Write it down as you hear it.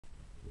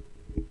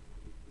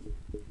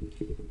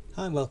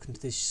Hi, welcome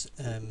to this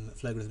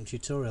Flowgorithm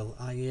tutorial.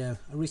 I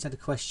recently had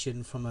a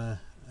question from a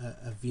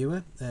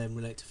viewer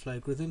related to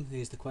Flowgorithm.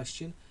 Here's the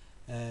question.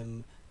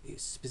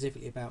 It's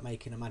specifically about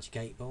making a magic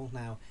 8 ball.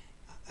 Now,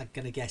 I'm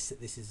going to guess that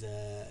this is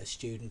a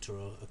student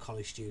or a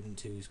college student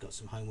who's got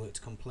some homework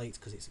to complete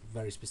because it's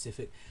very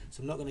specific.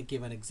 So I'm not going to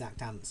give an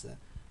exact answer.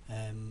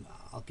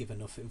 I'll give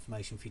enough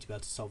information for you to be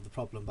able to solve the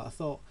problem. But I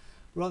thought,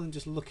 rather than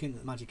just looking at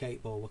the magic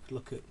 8 ball, we could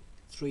look at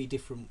 3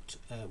 different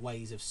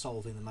ways of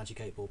solving the magic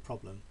 8 ball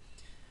problem.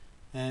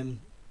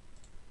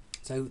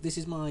 So this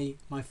is my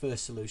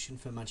first solution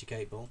for magic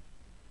 8 ball.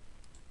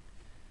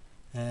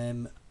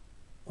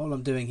 All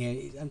I'm doing here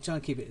is I'm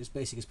trying to keep it as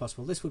basic as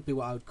possible. This would be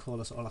what I would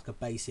call a sort of like a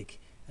basic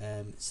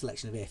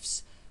selection of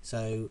ifs.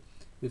 So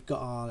we've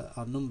got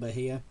our number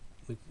here,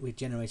 we're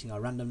generating our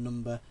random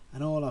number,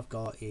 and all I've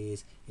got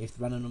is if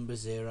the random number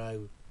is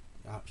 0,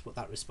 output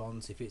that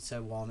response. If it's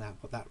a 1,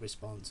 output that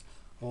response,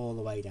 all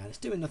the way down. It's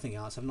doing nothing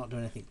else. I'm not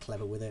doing anything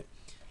clever with it.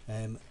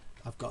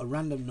 I've got a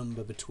random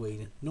number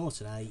between 0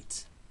 and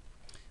 8,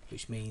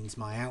 which means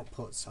my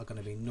outputs are going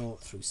to be 0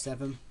 through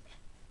 7,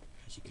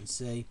 as you can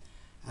see,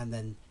 and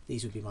then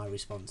these would be my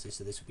responses.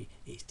 So this would be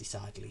it's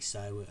decidedly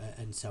so,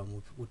 and so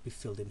on would be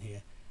filled in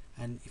here.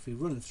 And if we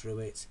run through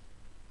it,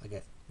 I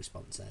get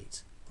response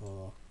 8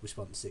 or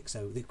response 6.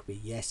 So it could be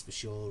yes for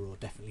sure, or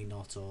definitely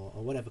not, or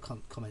whatever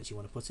comments you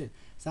want to put in.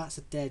 So that's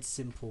a dead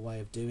simple way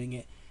of doing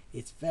it.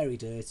 It's very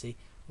dirty.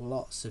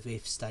 Lots of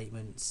if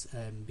statements,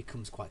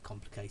 becomes quite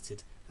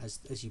complicated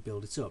as you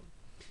build it up.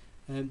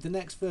 The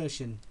next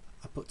version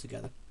I put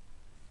together,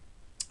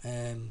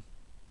 oh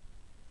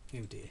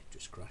dear,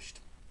 just crashed.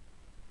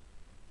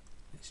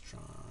 Let's try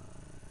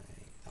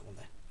that one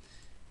there.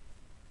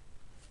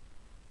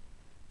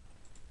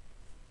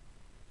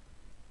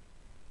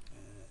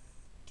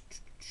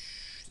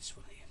 This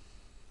one here.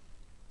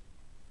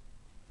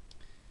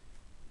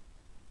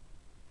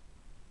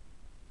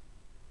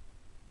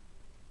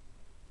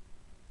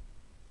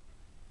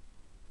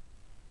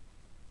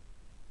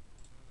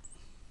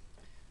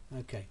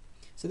 Okay,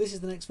 so this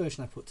is the next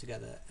version I put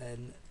together,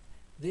 and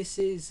this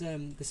is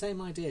the same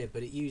idea,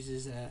 but it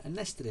uses a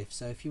nested if.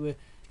 So if you're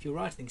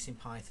writing this in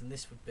Python,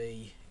 this would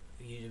be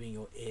you doing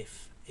your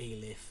if,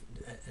 elif,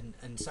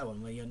 and so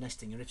on, where you're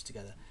nesting your ifs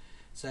together.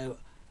 So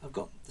I've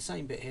got the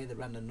same bit here, the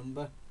random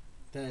number.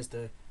 There's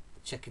the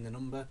checking the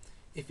number.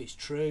 If it's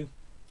true,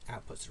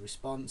 outputs a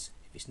response.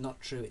 If it's not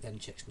true, it then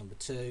checks number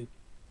 2.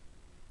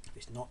 If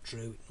it's not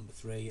true, number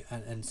 3,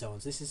 and so on.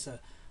 So this is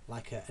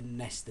like a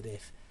nested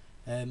if.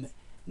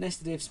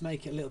 Nested ifs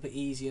make it a little bit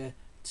easier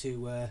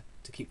to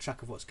keep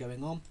track of what's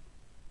going on,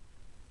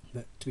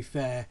 but to be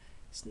fair,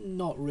 it's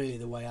not really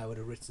the way I would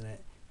have written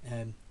it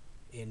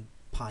in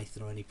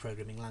Python or any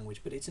programming language,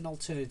 but it's an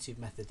alternative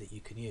method that you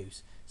can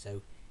use.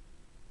 So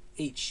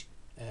each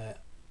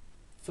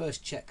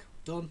first check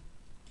done,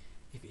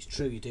 if it's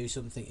true you do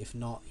something, if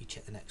not you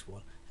check the next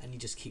one, and you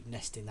just keep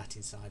nesting that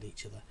inside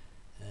each other.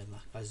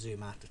 If I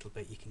zoom out a little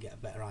bit, you can get a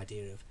better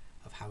idea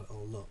of how it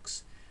all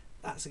looks.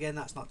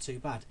 That's not too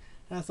bad.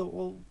 And I thought,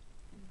 well,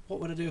 what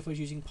would I do if I was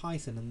using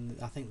Python?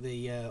 And I think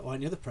or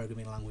any other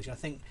programming language, I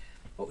think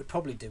what we'd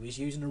probably do is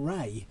use an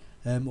array,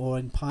 or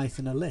in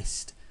Python a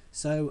list.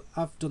 So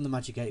I've done the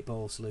magic 8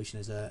 ball solution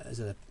as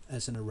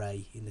an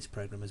array in this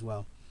program as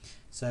well.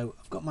 So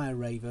I've got my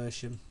array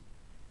version.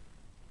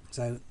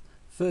 So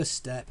first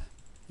step,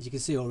 as you can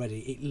see already,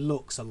 it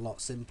looks a lot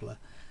simpler.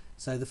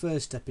 So the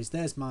first step is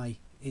there's my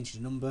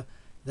integer number,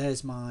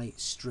 there's my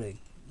string.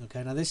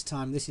 Okay, now this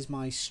time this is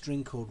my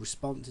string called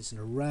response. It's an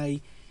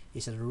array.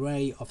 It's an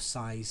array of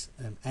size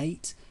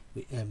 8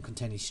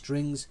 containing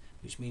strings,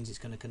 which means it's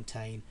going to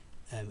contain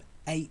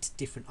 8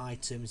 different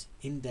items,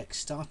 index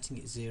starting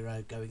at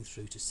 0 going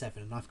through to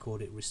 7, and I've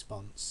called it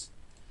response.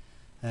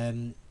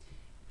 In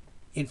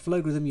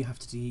Flowgorithm you have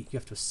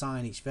to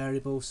assign each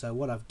variable. So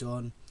what I've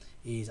done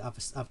is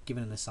I've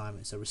given an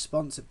assignment. So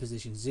response at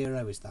position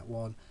 0 is that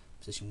one,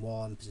 position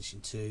 1, position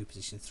 2,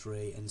 position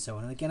 3, and so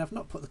on. And again, I've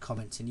not put the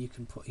comments in. You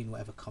can put in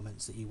whatever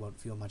comments that you want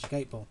for your magic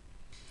 8 ball.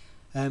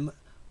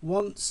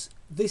 Once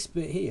this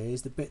bit here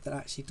is the bit that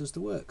actually does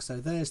the work. So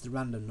there's the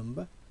random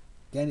number.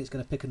 Again, it's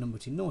going to pick a number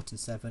between 0 and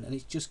 7, and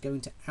it's just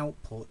going to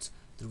output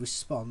the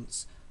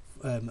response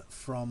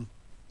from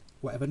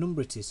whatever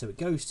number it is. So it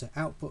goes to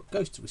output,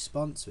 goes to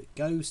response, so it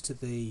goes to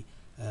the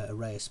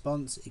array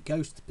response, it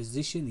goes to the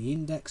position, the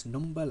index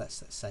number,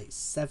 let's say it's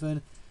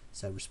 7,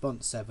 so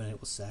response 7, it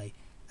will say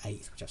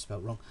 8th, which I've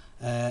spelled wrong,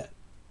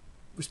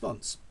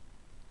 response.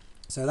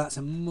 So that's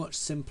a much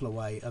simpler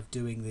way of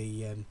doing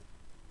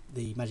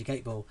the magic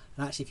 8 ball.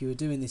 And actually, if you were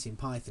doing this in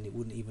Python, it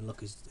wouldn't even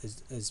look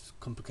as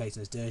complicated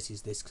and as dirty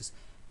as this, because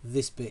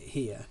this bit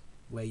here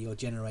where you're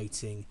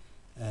generating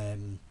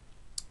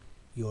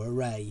your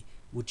array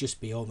would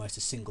just be almost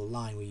a single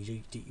line where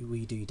you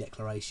do your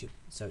declaration.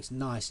 So it's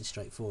nice and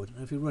straightforward.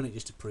 And if we run it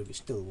just to prove it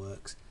still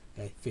works,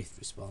 okay, 5th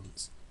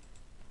response,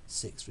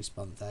 6th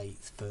response,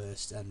 8th,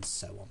 1st, and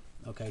so on.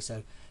 Okay,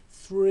 so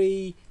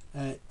 3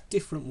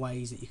 different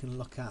ways that you can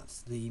look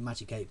at the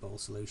magic 8 ball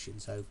solution.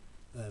 So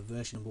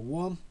version number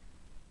 1,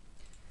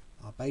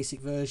 our basic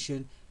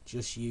version,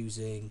 just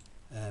using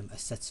a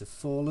set of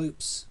for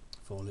loops,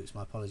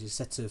 my apologies, a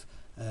set of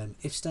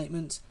if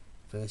statements,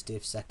 first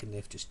if, second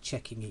if, just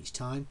checking each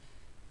time.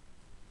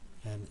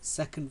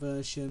 Second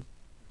version,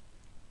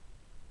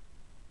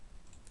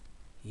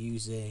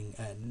 using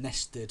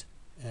nested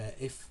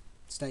if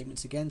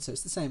statements again, so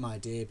it's the same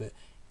idea, but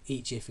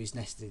each if is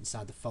nested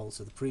inside the false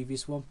of the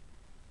previous one.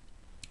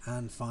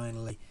 And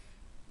finally,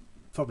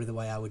 probably the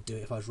way I would do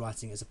it if I was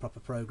writing it as a proper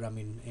program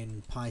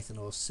in Python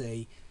or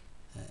C.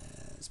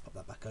 Let's pop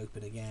that back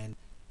open again.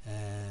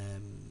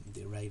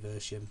 The array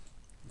version,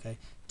 okay,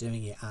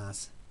 doing it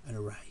as an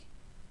array,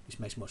 which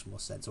makes much more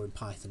sense, or in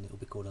Python it will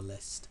be called a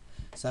list.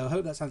 So I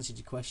hope that's answered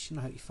your question.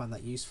 I hope you found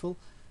that useful.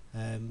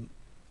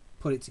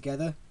 Put it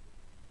together,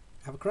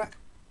 have a crack.